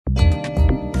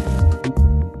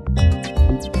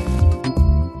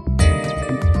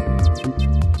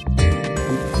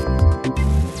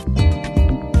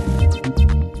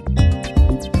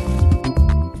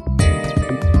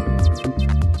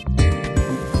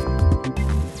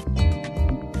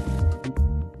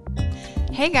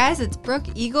Hey guys, it's Brooke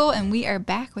Eagle, and we are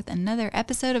back with another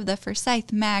episode of the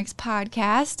Forsyth Mags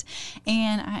podcast.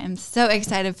 And I am so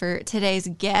excited for today's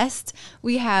guest.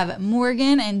 We have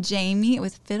Morgan and Jamie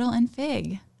with Fiddle and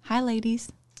Fig. Hi,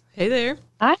 ladies. Hey there.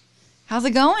 Hi. How's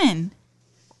it going?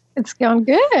 It's going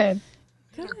good.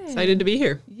 Good. Excited to be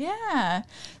here. Yeah.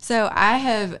 So I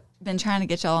have been trying to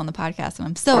get y'all on the podcast, and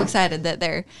I'm so excited that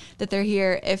they're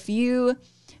here. If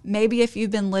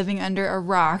you've been living under a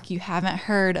rock, you haven't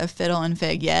heard of Fiddle and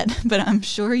Fig yet, but I'm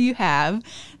sure you have.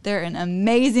 They're an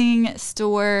amazing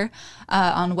store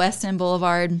on West End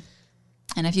Boulevard.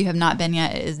 And if you have not been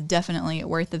yet, it is definitely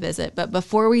worth a visit. But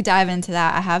before we dive into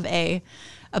that, I have a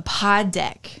pod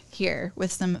deck here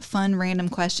with some fun random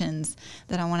questions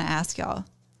that I want to ask y'all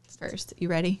first. You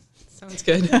ready? Sounds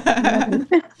good. All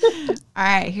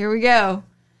right, here we go.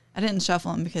 I didn't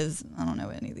shuffle them because I don't know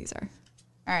what any of these are.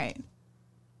 All right.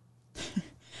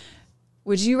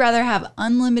 Would you rather have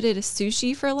unlimited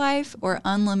sushi for life or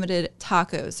unlimited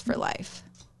tacos for life?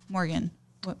 Morgan,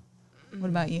 what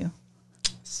about you?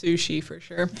 Sushi for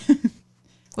sure.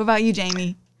 What about you,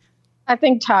 Jamie? I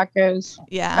think tacos.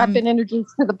 Yeah. I've been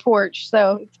introduced to the porch,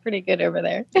 so it's pretty good over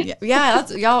there. Yeah,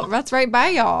 that's right by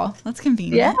y'all. That's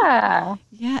convenient. Yeah.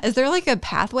 Yeah. Is there like a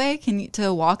pathway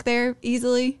to walk there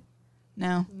easily?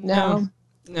 No. No.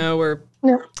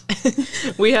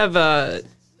 We have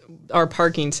our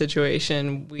parking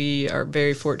situation. We are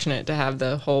very fortunate to have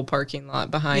the whole parking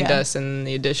lot behind us and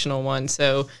the additional one.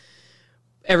 So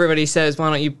everybody says, why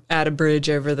don't you add a bridge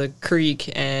over the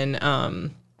creek? And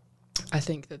I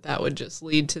think that would just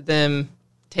lead to them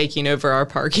taking over our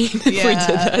parking if we did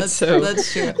that. That's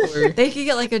true. They could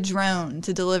get like a drone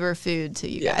to deliver food to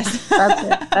you guys.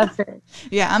 That's it.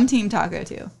 Yeah, I'm team taco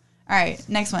too. All right,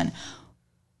 next one.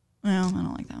 Well, I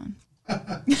don't like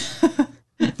that one.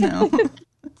 No.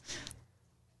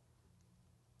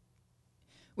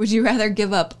 Would you rather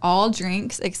give up all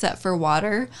drinks except for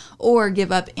water or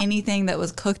give up anything that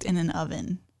was cooked in an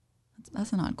oven?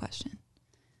 That's an odd question.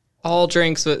 All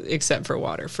drinks except for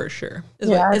water, for sure.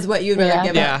 Is what you'd rather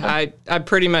give up? Yeah, I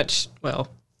pretty much, well,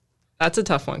 that's a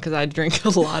tough one because I drink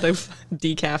a lot of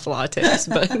decaf lattes,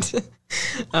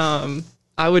 but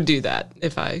I would do that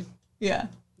if I... Yeah.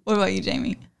 What about you,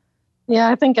 Jamie? Yeah,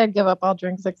 I think I'd give up all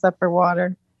drinks except for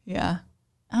water. Yeah.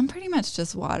 I'm pretty much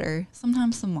just water.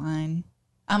 Sometimes some wine.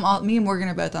 Me and Morgan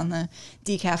are both on the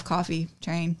decaf coffee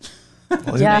train.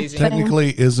 Well, Yeah,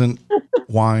 technically, isn't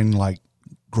wine like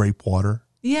grape water?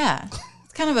 Yeah.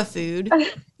 It's kind of a food,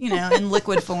 in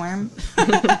liquid form.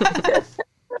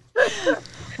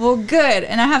 Well, good.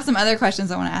 And I have some other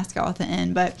questions I want to ask y'all at the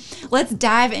end, but let's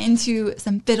dive into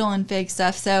some Fiddle and Fig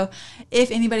stuff. So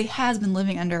if anybody has been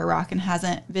living under a rock and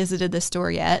hasn't visited the store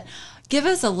yet, give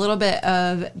us a little bit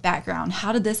of background.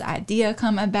 How did this idea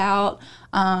come about?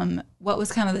 What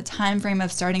was kind of the time frame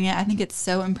of starting it? I think it's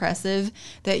so impressive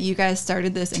that you guys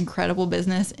started this incredible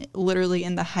business literally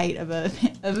in the height of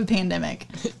a pandemic.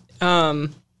 I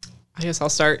guess I'll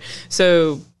start.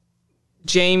 So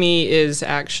Jamie is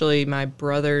actually my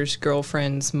brother's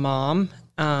girlfriend's mom.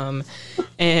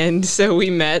 And so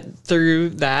we met through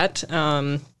that.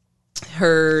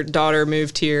 Her daughter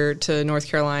moved here to North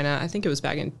Carolina. I think it was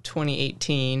back in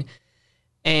 2018.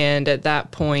 And at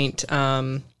that point,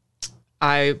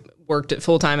 I worked at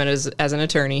full-time as an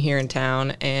attorney here in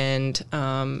town and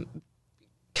kind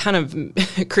of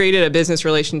created a business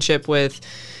relationship with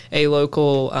a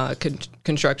local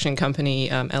construction company,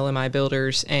 LMI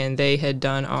Builders, and they had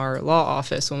done our law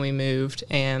office when we moved.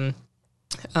 And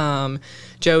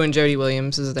Joe and Jody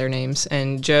Williams is their names.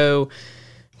 And Joe...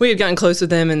 we had gotten close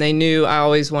with them, and they knew I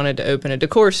always wanted to open a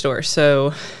decor store.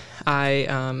 So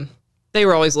they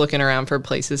were always looking around for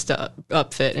places to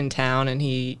upfit in town. And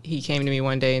he came to me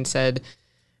one day and said,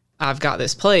 I've got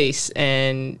this place,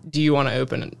 and do you want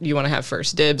to have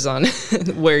first dibs on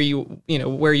where you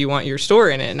want your store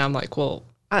in it? And I'm like, well,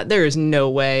 there is no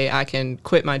way I can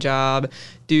quit my job,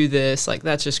 do this. Like,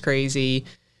 that's just crazy.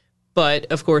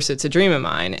 But, of course, it's a dream of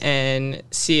mine. And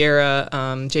Sierra,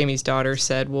 Jamie's daughter,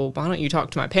 said, well, why don't you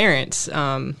talk to my parents?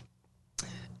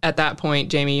 At that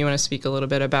point, Jamie, you want to speak a little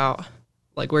bit about,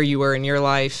 like, where you were in your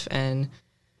life? And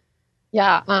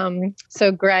Yeah.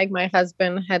 So Greg, my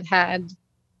husband, had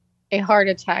a heart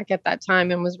attack at that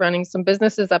time and was running some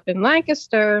businesses up in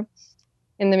Lancaster.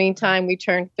 In the meantime, we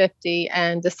turned 50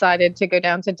 and decided to go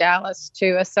down to Dallas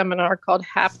to a seminar called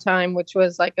Halftime, which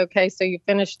was like, okay, so you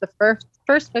finished the first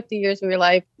 50 years of your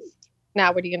life.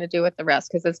 Now what are you going to do with the rest?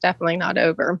 Because it's definitely not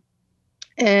over.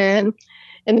 And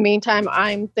in the meantime,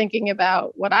 I'm thinking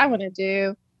about what I want to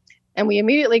do. And we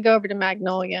immediately go over to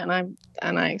Magnolia,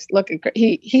 and I look at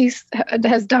he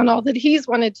has done all that he's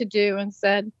wanted to do and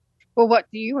said, well, what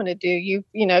do you want to do? You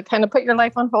know, kind of put your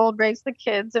life on hold, raise the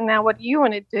kids, and now what do you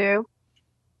want to do?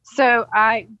 So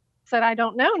I said, I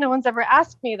don't know. No one's ever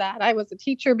asked me that. I was a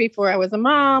teacher before I was a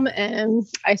mom, and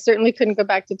I certainly couldn't go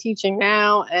back to teaching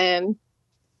now. And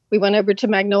we went over to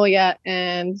Magnolia,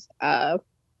 and I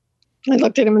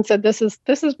looked at him and said, this is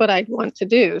what I want to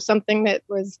do. Something that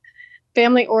was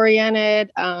family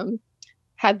oriented,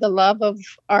 had the love of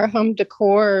our home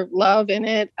decor love in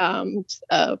it.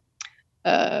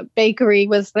 Bakery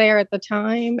was there at the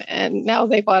time, and now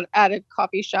they've added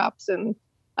coffee shops and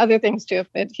other things to it.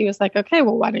 But he was like, okay,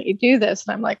 well, why don't you do this?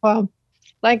 And I'm like, well,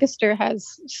 Lancaster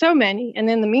has so many. And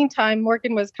in the meantime,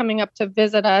 Morgan was coming up to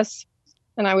visit us,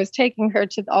 and I was taking her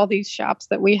to all these shops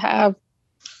that we have.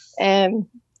 And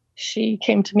she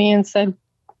came to me and said,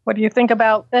 what do you think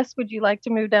about this? Would you like to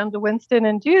move down to Winston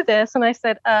and do this? And I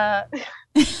said,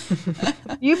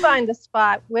 you find a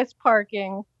spot with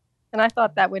parking. And I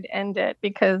thought that would end it,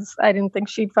 because I didn't think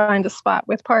she'd find a spot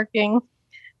with parking.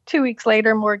 2 weeks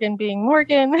later, Morgan being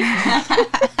Morgan,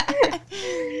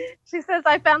 she says,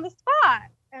 I found the spot.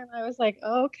 And I was like,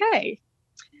 okay.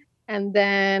 And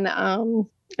then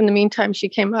in the meantime, she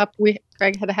came up.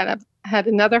 Greg had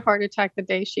another heart attack the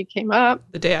day she came up.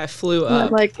 The day I flew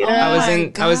up, like,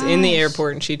 I was in the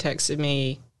airport, and she texted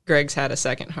me, Greg's had a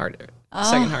second heart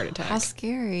attack. How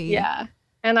scary. Yeah.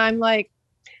 And I'm like,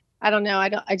 I don't know.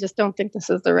 I just don't think this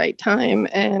is the right time.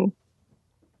 And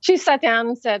she sat down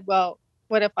and said, well,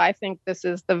 what if I think this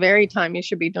is the very time you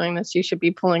should be doing this? You should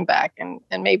be pulling back, and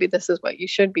maybe this is what you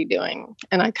should be doing.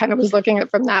 And I kind of was looking at it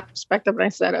from that perspective. And I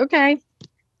said, okay,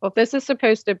 well, if this is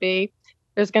supposed to be,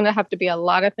 there's going to have to be a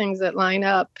lot of things that line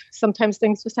up. Sometimes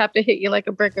things just have to hit you like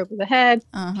a brick over the head.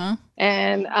 Uh-huh.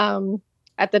 And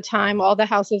at the time, all the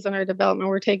houses in our development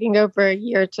were taking over a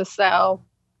year to sell.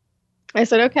 I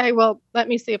said, okay, well, let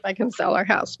me see if I can sell our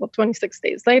house. Well, 26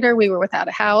 days later, we were without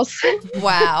a house.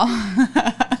 Wow.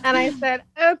 And I said,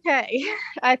 okay,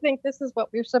 I think this is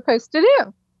what we're supposed to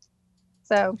do.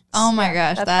 So, oh my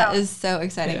gosh, that is so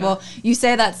exciting. Yeah. Well, you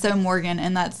say that's so Morgan,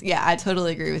 and I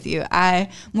totally agree with you.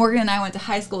 Morgan and I went to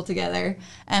high school together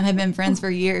and have been friends for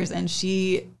years, and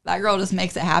that girl just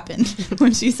makes it happen.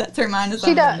 When she sets her mind to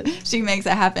something, she makes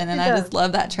it happen. And I just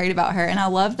love that trait about her. And I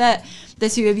love that the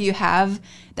two of you have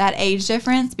that age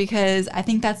difference, because I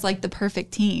think that's like the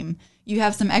perfect team. You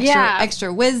have some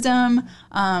extra wisdom.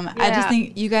 I just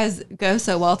think you guys go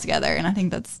so well together, and I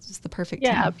think that's just the perfect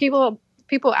team.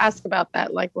 People ask about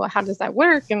that, like, well, how does that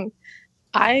work? And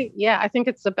I think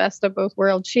it's the best of both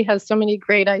worlds. She has so many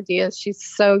great ideas. She's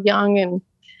so young and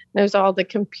knows all the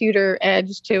computer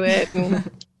edge to it. And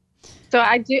so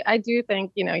I do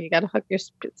think, you got to hook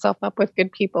yourself up with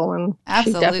good people. And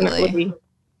absolutely. She definitely,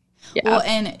 yeah. Well,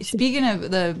 and speaking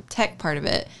of the tech part of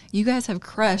it, you guys have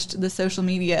crushed the social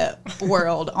media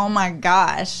world. Oh my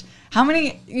gosh. How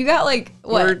many, you got like,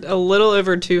 what? We're a little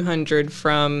over 200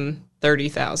 from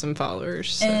 30,000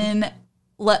 followers. So. In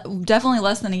definitely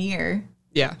less than a year.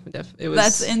 Yeah, it was.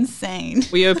 That's insane.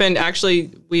 We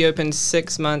opened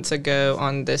 6 months ago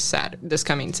on this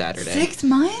coming Saturday. 6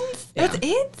 months? Yeah. That's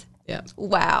it? Yeah.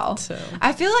 Wow. So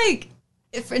I feel like,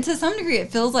 to some degree, it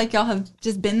feels like y'all have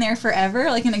just been there forever,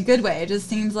 like in a good way. It just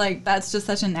seems like that's just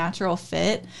such a natural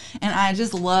fit. And I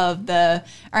just love I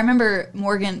remember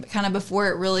Morgan, kind of before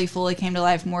it really fully came to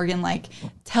life, Morgan like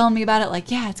telling me about it, like,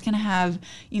 yeah, it's going to have,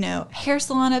 hair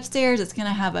salon upstairs. It's going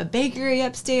to have a bakery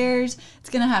upstairs. It's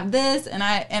going to have this. And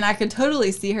I could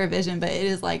totally see her vision, but it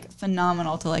is like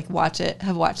phenomenal to like watch it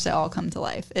all come to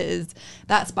life.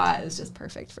 That spot is just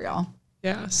perfect for y'all.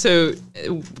 Yeah. So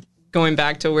going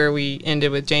back to where we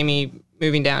ended with Jamie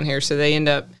moving down here. So they end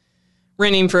up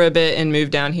renting for a bit and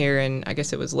moved down here. And I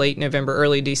guess it was late November,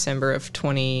 early December of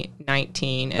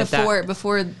 2019.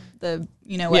 Before the,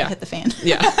 hit the fan.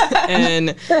 Yeah.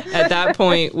 And at that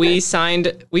point we signed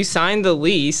the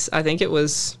lease. I think it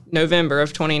was November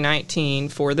of 2019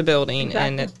 for the building. Exactly.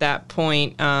 And at that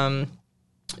point,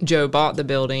 Joe bought the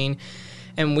building,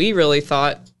 and we really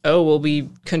thought,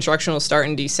 construction will start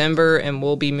in December and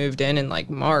we'll be moved in like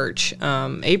March,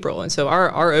 April. And so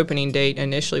our opening date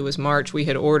initially was March. We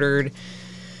had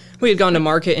gone to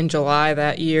market in July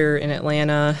that year in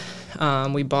Atlanta.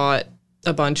 We bought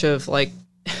a bunch of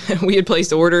we had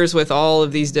placed orders with all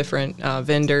of these different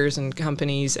vendors and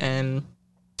companies. And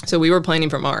so we were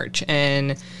planning for March.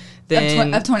 And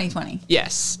then of 2020.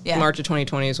 Yes. Yeah. March of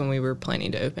 2020 is when we were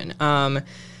planning to open.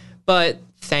 But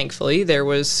thankfully, there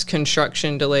was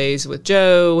construction delays with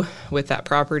Joe, with that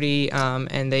property,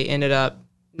 and they ended up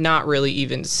not really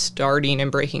even starting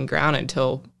and breaking ground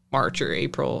until March or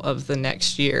April of the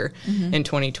next year in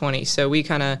 2020. So we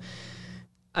kind of,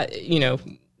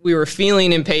 we were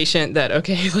feeling impatient that,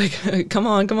 okay, like, come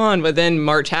on. But then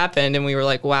March happened and we were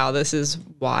like, wow, this is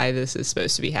why this is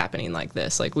supposed to be happening like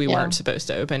this. Like we weren't supposed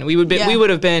to open. We literally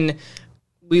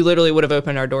would have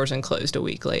opened our doors and closed a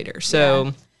week later.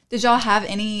 So did y'all have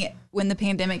when the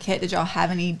pandemic hit, did y'all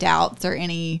have any doubts or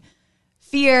any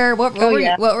fear? What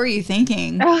were you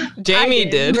thinking? Jamie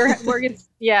did.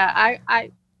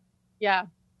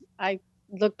 I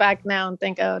look back now and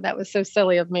think, oh, that was so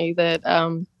silly of me that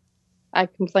I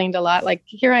complained a lot. Like,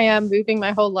 here I am moving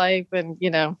my whole life, and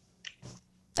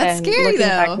that's scary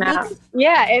though.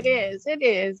 Yeah, it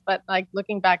is. But like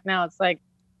looking back now, it's like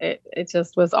it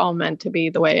just was all meant to be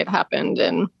the way it happened.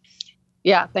 And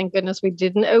yeah, thank goodness we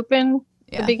didn't open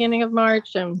the beginning of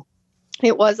March, and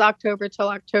it was October till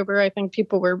October. I think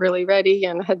people were really ready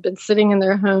and had been sitting in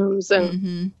their homes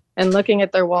and looking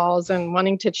at their walls and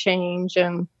wanting to change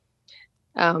and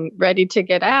ready to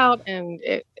get out. And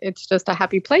it's just a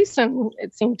happy place, and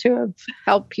it seemed to have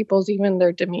helped people's even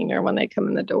their demeanor when they come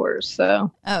in the doors.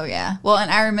 So well,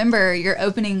 and I remember your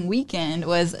opening weekend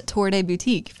was Tour de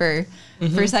Boutique for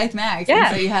Scythe Max.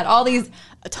 And so you had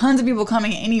tons of people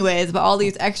coming anyways, but all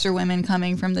these extra women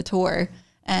coming from the tour.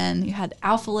 And you had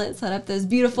Alpha Lit set up those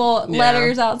beautiful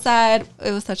letters outside.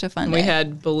 It was such a fun day. We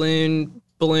had Balloon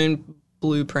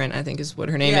Blueprint, I think is what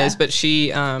her name is, but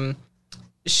she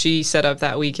set up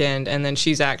that weekend, and then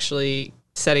she's actually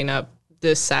setting up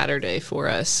this Saturday for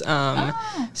us.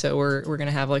 So we're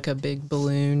gonna have like a big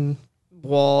balloon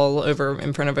wall over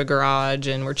in front of a garage,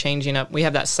 and we're changing up. We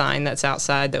have that sign that's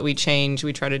outside that we change.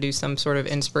 We try to do some sort of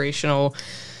inspirational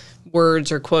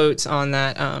words or quotes on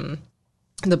that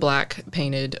the black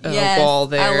painted wall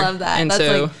there. I love that. And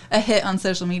that's like a hit on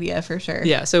social media for sure.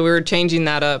 Yeah, so we were changing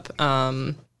that up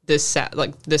this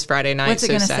Friday night. What's it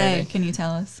gonna say? Can you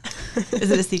tell us? Is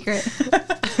it a secret?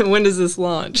 When does this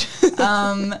launch?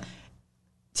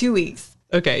 2 weeks.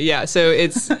 Okay, yeah. So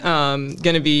it's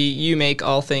gonna be You Make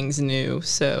All Things New.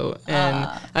 So, and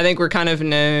I think we're kind of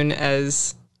known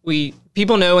as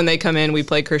people know when they come in, we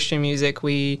play Christian music.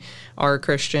 We are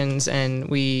Christians, and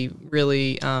we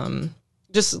really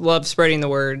just love spreading the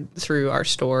word through our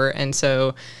store. And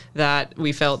so that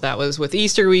we felt that was with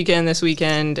Easter weekend this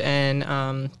weekend,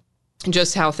 and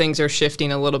just how things are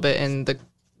shifting a little bit in the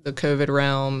COVID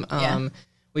realm.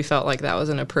 We felt like that was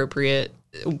an appropriate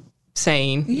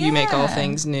saying, You Make All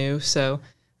Things New. So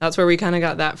that's where we kind of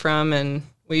got that from. And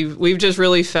we've just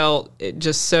really felt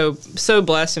just so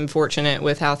blessed and fortunate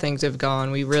with how things have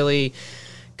gone. We really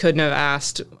couldn't have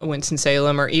asked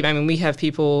Winston-Salem, or even, I mean, we have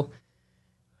people,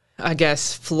 I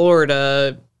guess,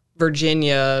 Florida,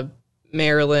 Virginia,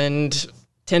 Maryland,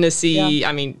 Tennessee,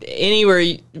 I mean, anywhere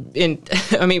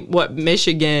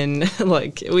Michigan,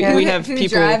 like we have who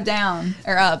people drive down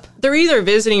or up. They're either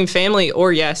visiting family,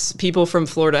 or people from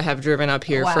Florida have driven up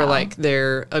here for like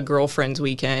a girlfriend's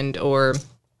weekend, and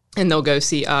they'll go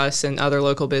see us and other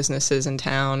local businesses in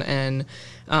town. And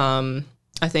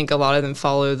I think a lot of them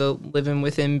follow the Living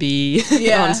with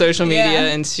MB on social media,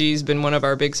 and she's been one of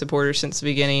our big supporters since the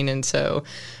beginning. And so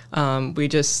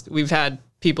we've had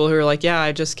people who are like,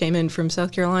 I just came in from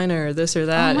South Carolina or this or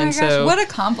that. Oh my and gosh, so what a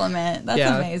compliment. That's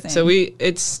amazing. So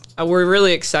we're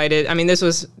really excited. I mean,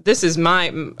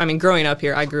 growing up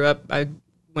here, I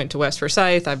went to West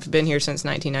Forsyth. I've been here since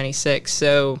 1996.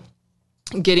 So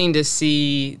getting to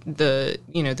see the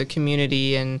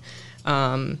community, and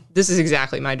this is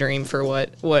exactly my dream for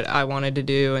what I wanted to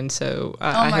do. And so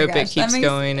I hope it keeps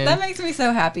going. And that makes me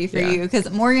so happy for you,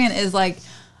 because Morgan is like,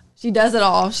 she does it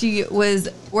all. She was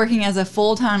working as a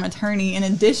full-time attorney in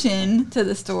addition to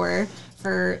the store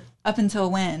for up until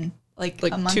when? Like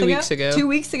a month 2 weeks ago. 2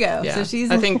 weeks ago. Yeah. So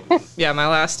she's... I think, my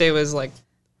last day was like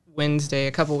Wednesday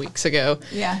a couple weeks ago.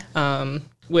 Yeah.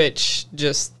 Which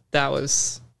just, that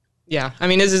was, I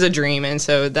mean, this is a dream. And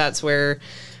so that's where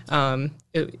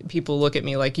people look at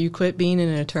me like, you quit being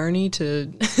an attorney to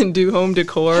do home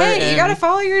decor. Hey, you got to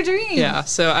follow your dream. Yeah.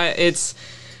 So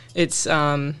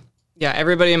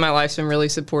everybody in my life's been really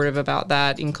supportive about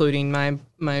that, including my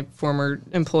former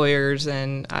employers,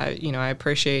 and I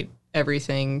appreciate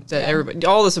everything that everybody,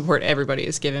 all the support everybody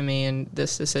has given me in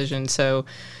this decision. So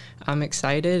I'm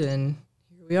excited, and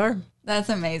here we are. That's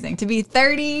amazing to be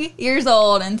 30 years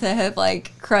old and to have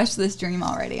like crushed this dream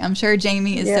already. I'm sure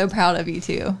Jamie is so proud of you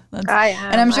too. I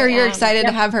am. And I'm sure you're excited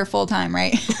to have her full time,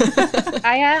 right?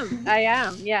 I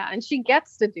am. Yeah. And she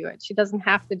gets to do it. She doesn't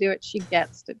have to do it. She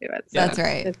gets to do it. So that's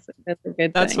right. That's a good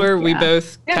thing. That's where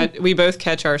we both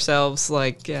catch ourselves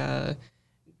like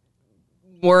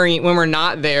worrying when we're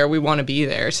not there. We want to be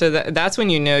there. So that's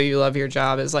when you love your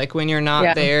job, is like when you're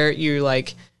not there, you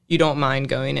like, you don't mind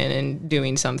going in and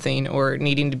doing something or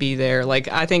needing to be there. Like,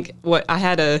 I think I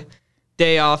had a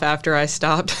day off after I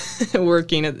stopped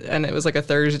working, and it was like a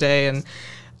Thursday, and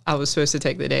I was supposed to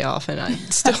take the day off, and I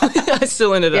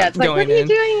still ended up it's like, going what are you in.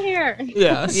 doing here?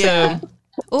 Yeah. Yeah. So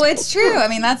Well, it's true. I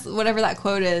mean, that's whatever that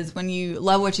quote is. When you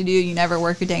love what you do, you never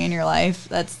work a day in your life.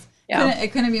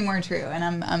 It couldn't be more true.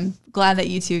 And I'm glad that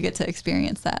you two get to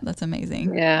experience that. That's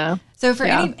amazing. Yeah. So for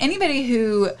anybody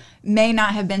who may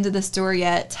not have been to the store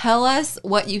yet, tell us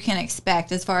what you can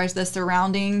expect as far as the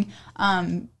surrounding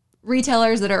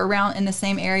retailers that are around in the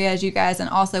same area as you guys, and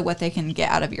also what they can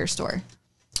get out of your store.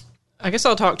 I guess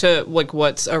I'll talk to like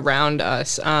what's around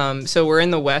us. So we're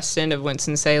in the west end of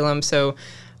Winston-Salem. So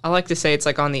I like to say it's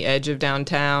like on the edge of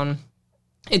downtown.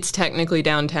 It's technically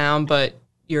downtown, but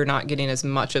you're not getting as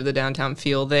much of the downtown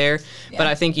feel there. Yeah. But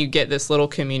I think you get this little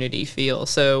community feel.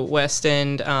 So West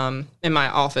End, in my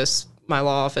office, my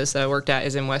law office that I worked at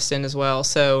is in West End as well.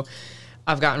 So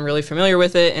I've gotten really familiar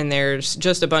with it, and there's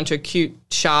just a bunch of cute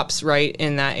shops right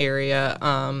in that area.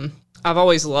 I've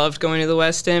always loved going to the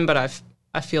West End, but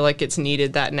I feel like it's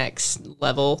needed that next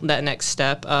level, that next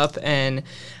step up. And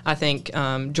I think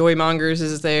Joymongers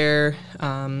is there.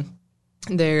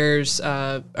 There's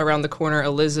around the corner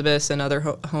Elizabeth's, another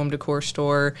home decor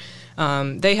store.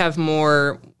 They have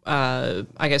more,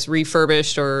 I guess,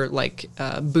 refurbished or like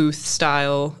booth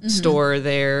style store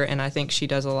there. And I think she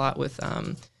does a lot with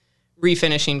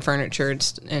refinishing furniture.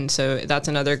 And so that's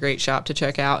another great shop to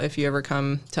check out if you ever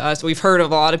come to us. We've heard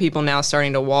of a lot of people now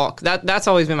starting to walk. That's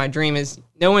always been my dream, is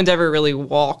no one's ever really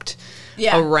walked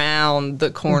around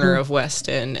the corner of West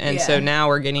End. And so now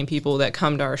we're getting people that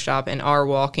come to our shop and are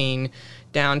walking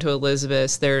down to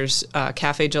Elizabeth's. There's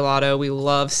Cafe Gelato. We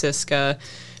love Siska.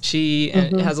 She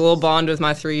has a little bond with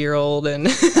my 3-year-old, and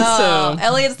so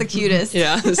Elliot's the cutest.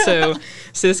 Yeah, so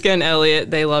Siska and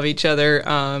Elliot, they love each other,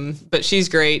 but she's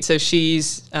great. So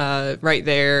she's right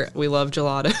there. We love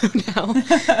gelato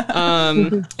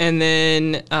now. And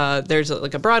then there's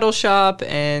like a bridal shop,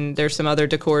 and there's some other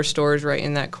decor stores right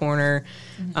in that corner.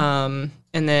 And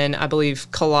then I believe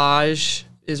Collage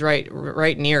is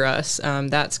right near us.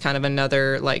 That's kind of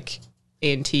another like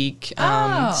antique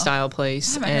style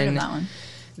place. I haven't heard of that one.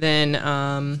 Then,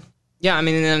 I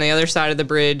mean, and then the other side of the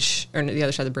bridge, or the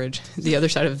other side of the bridge, the other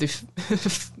side of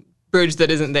the bridge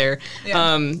that isn't there,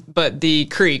 but the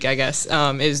creek, I guess,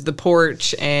 is the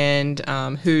Porch and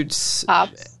Hoots.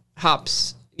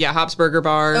 Hops. Yeah, Hops Burger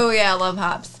Bar. Oh, yeah, I love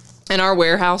Hops. And our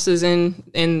warehouse is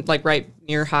in like right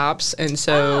near Hops, and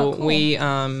so cool.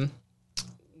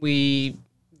 we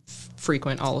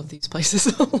frequent all of these places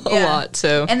a lot.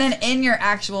 So, and then in your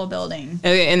actual building,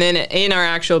 and then in our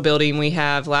actual building, we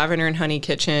have Lavender and Honey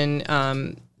Kitchen.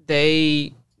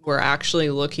 They were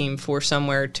actually looking for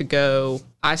somewhere to go.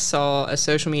 I saw a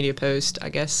social media post, I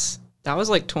guess that was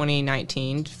like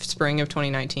 2019, spring of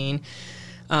 2019.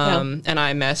 And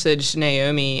I messaged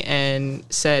Naomi and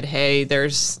said, hey,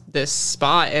 there's this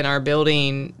spot in our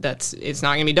building it's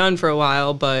not going to be done for a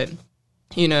while, but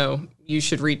you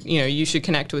should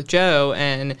connect with Joe.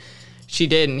 And she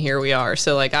did, and here we are.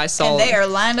 So like I saw, and they are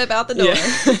lined up out the door.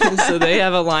 Yeah. So they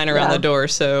have a line around the door.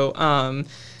 So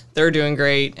they're doing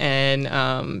great,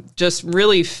 and just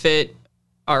really fit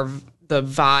the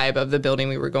vibe of the building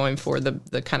we were going for,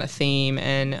 the kind of theme.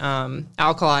 And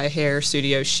Alkali Hair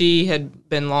Studio, she had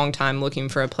been long time looking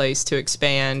for a place to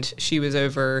expand. She was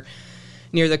over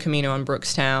near the Camino in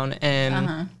Brookstown,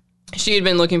 and she had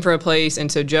been looking for a place, and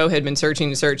so Joe had been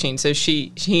searching. So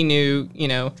he knew,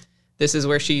 this is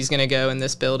where she's going to go in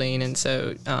this building, and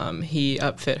so he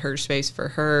upfit her space for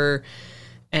her,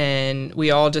 and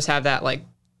we all just have that like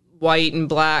white and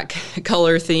black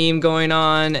color theme going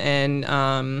on, and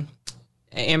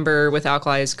Amber with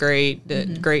Alkali is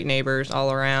great, great neighbors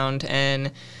all around.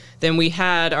 And then we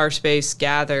had our space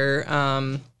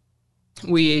Gather.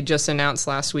 We just announced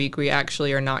last week we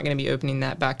actually are not going to be opening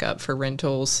that back up for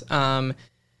rentals. COVID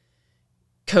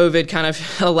kind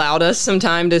of allowed us some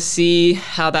time to see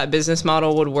how that business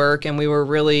model would work, and we were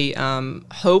really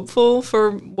hopeful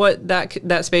for what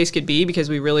that space could be, because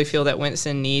we really feel that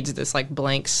Winston needs this like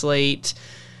blank slate,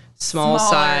 small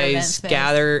size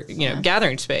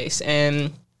gathering space,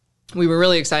 and we were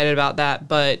really excited about that.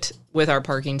 But with our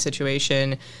parking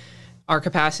situation, our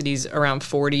capacity is around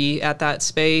 40 at that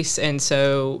space, and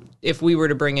so if we were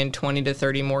to bring in 20 to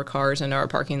 30 more cars into our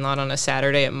parking lot on a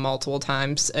Saturday at multiple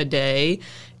times a day,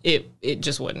 it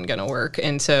just wasn't going to work.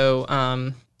 And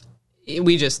so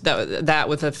we just that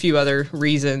with a few other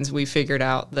reasons, we figured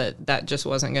out that just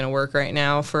wasn't going to work right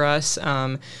now for us.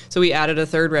 So we added a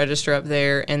third register up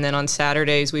there, and then on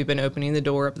Saturdays we've been opening the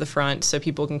door up the front so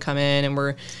people can come in, and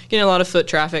we're getting a lot of foot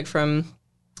traffic from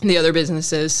the other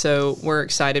businesses. So we're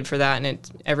excited for that,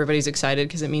 and everybody's excited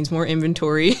because it means more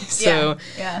inventory. So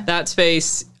that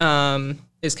space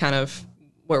is kind of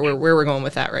where we're going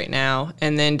with that right now.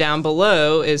 And then down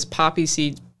below is Poppy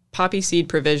Seed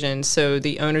Provisions. So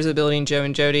the owners of the building, Joe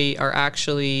and Jody, are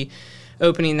actually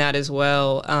opening that as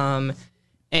well.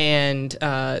 And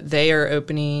they are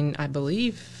opening, I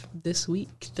believe, this week,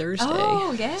 Thursday.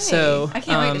 Oh, yay. So I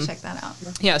can't wait to check that out.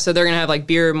 Yeah, so they're going to have like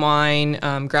beer and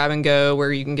wine, grab and go,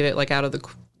 where you can get it like out of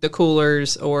the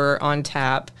coolers or on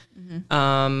tap.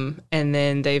 And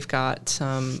then they've got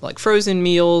some like frozen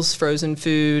meals, frozen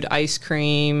food, ice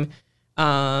cream,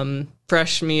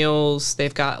 fresh meals.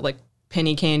 They've got like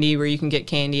penny candy where you can get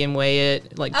candy and weigh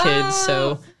it like kids.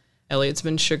 So Elliot's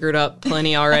been sugared up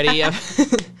plenty already.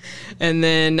 And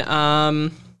then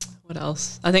what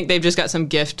else? I think they've just got some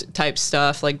gift type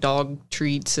stuff like dog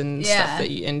treats and stuff that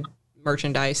and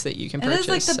merchandise that you can purchase.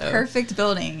 It is like the perfect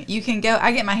building. You can go.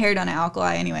 I get my hair done at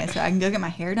Alkali anyway, so I can go get my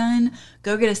hair done,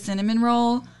 go get a cinnamon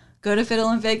roll, go to Fiddle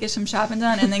and Fig, get some shopping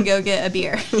done, and then go get a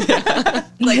beer.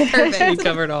 Like perfect. You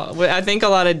covered all. I think a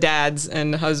lot of dads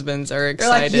and husbands are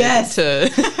excited to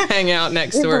hang out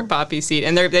next door at Poppy Seed,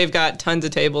 and they've got tons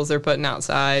of tables they're putting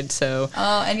outside. So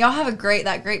and y'all have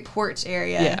that great porch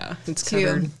area. Yeah, it's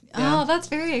covered. Oh, that's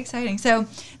very exciting. So,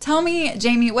 tell me,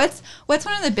 Jamie, what's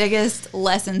one of the biggest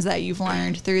lessons that you've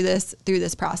learned through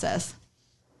this process?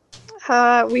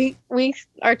 Our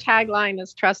tagline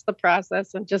is trust the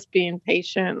process and just being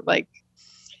patient. Like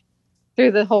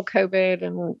through the whole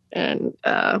COVID and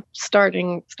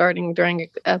starting during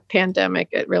a pandemic,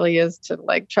 it really is to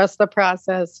like trust the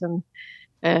process and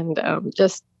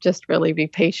just really be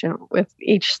patient with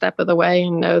each step of the way,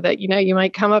 and know that, you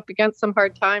might come up against some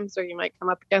hard times, or you might come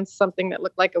up against something that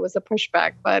looked like it was a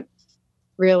pushback, but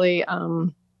really,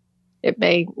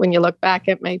 when you look back,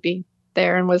 it may be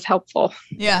there and was helpful.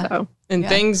 Yeah. So, and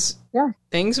things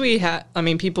we have,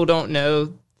 people don't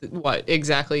know what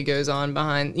exactly goes on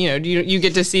behind, you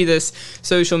get to see this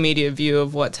social media view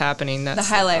of what's happening. That's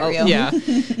the highlight reel. Yeah.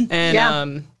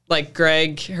 And, like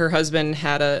Greg, her husband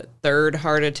had a third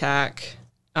heart attack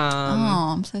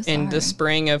I'm so sorry. in the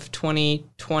spring of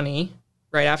 2020,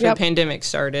 right after the pandemic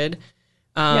started.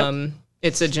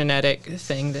 It's a genetic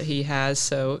thing that he has,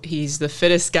 so he's the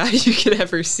fittest guy you could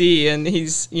ever see, and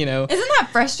he's, Isn't that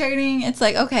frustrating? It's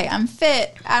like, okay, I'm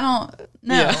fit. I don't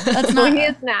know. That's not. Well, he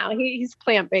is now. He's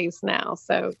plant-based now,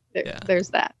 so there's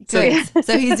that. So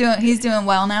he's doing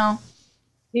well now?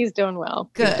 He's doing well.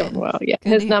 Good. He's doing well. Yeah. Good.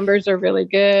 His numbers are really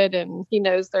good, and he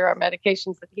knows there are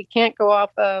medications that he can't go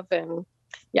off of, and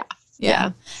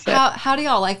yeah. So, how do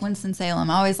y'all like Winston-Salem?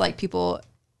 I always like people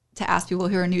to ask people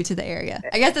who are new to the area.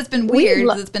 I guess it's been weird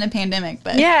because it's been a pandemic,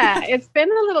 but yeah, it's been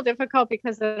a little difficult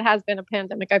because it has been a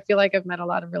pandemic. I feel like I've met a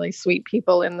lot of really sweet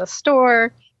people in the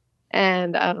store,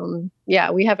 and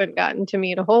we haven't gotten to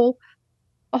meet a whole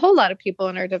lot of people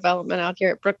in our development out here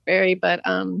at Brookberry, but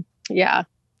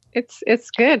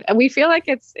it's good. And we feel like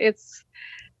it's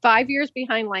 5 years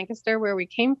behind Lancaster, where we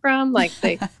came from. Like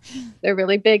they're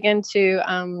really big into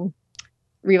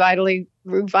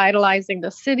revitalizing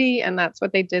the city, and that's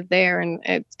what they did there. And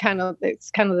it's kind of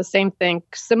the same thing,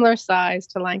 similar size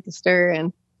to Lancaster,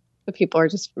 and the people are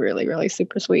just really, really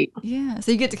super sweet. Yeah.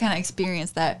 So you get to kind of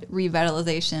experience that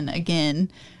revitalization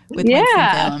again with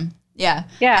Winston-Salem. Yeah.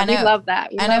 Yeah. We love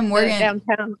that. I know Morgan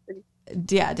downtown.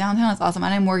 Yeah, downtown is awesome.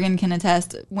 I know Morgan can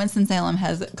attest. Winston-Salem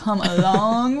has come a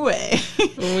long way.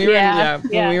 When we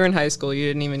were in high school, you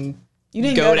didn't even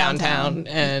go downtown.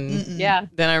 And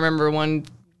then I remember one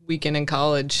weekend in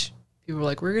college, people were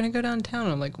like, "We're gonna go downtown."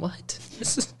 And I'm like, "What?"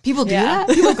 People do that?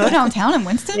 People go downtown in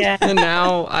Winston? Yeah. And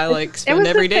now I spend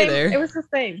every day there. It was the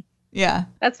same. Yeah.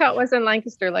 That's how it was in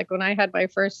Lancaster. Like when I had my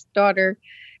first daughter,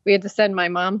 we had to send my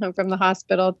mom home from the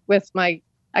hospital with my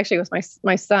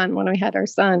son when we had our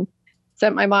son.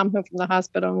 Sent my mom home from the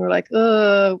hospital, and we were like,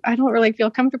 I don't really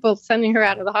feel comfortable sending her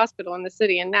out of the hospital in the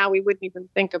city. And now we wouldn't even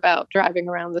think about driving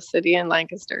around the city in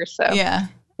Lancaster. So yeah,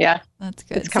 that's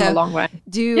good. It's come a long way.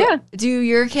 Do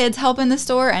your kids help in the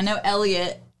store? I know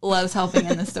Elliot loves helping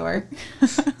in the store.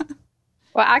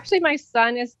 Well, actually, my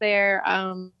son is there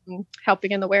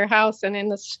helping in the warehouse, and in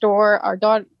the store, our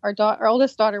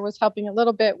oldest daughter was helping a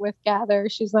little bit with Gather.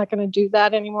 She's not going to do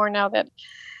that anymore now that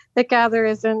Gather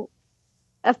isn't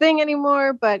a thing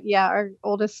anymore. But our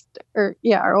oldest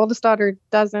daughter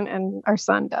doesn't, and our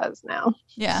son does now.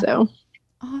 Yeah. So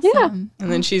awesome.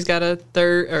 And then she's got a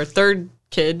third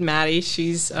kid, Maddie.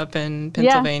 She's up in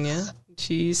Pennsylvania. Yes.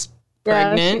 She's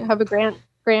pregnant. She have a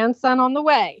grandson on the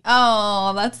way.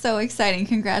 Oh, that's so exciting!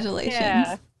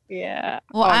 Congratulations. Yeah.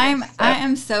 Well, I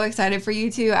am so excited for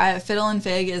you two. Fiddle and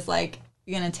Fig is like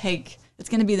gonna take it's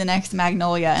going to be the next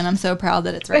Magnolia. And I'm so proud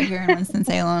that it's right here in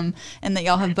Winston-Salem and that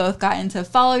y'all have both gotten to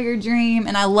follow your dream.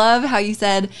 And I love how you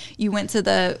said you went to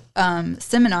the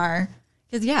seminar.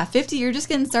 Because 50, you're just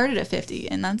getting started at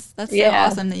 50, and that's so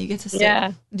awesome that you get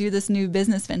to do this new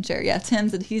business venture. Yeah, Tim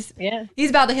said he's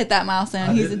about to hit that milestone.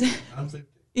 I'm 50.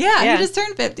 He just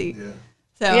turned 50. Yeah.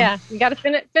 So you got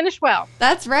to finish well.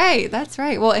 That's right.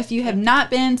 Well, if you have not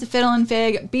been to Fiddle and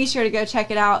Fig, be sure to go check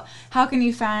it out. How can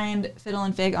you find Fiddle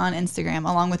and Fig on Instagram,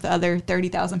 along with the other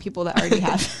 30,000 people that already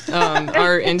have?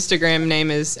 Our Instagram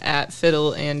name is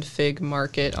 @Fiddle&Fig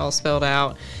Market, all spelled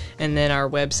out. And then our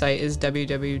website is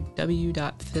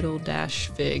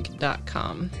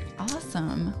www.fiddle-fig.com.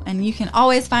 Awesome. And you can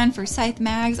always find Forsyth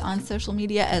Mags on social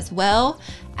media as well,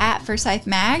 @Forsyth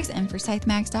Mags and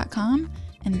forsythmags.com.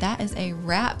 And that is a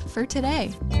wrap for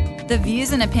today. The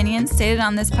views and opinions stated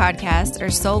on this podcast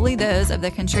are solely those of the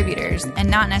contributors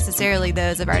and not necessarily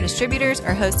those of our distributors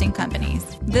or hosting companies.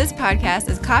 This podcast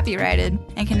is copyrighted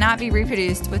and cannot be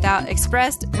reproduced without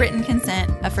expressed written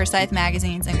consent of Forsyth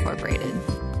Magazines Incorporated.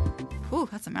 Ooh,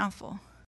 that's a mouthful.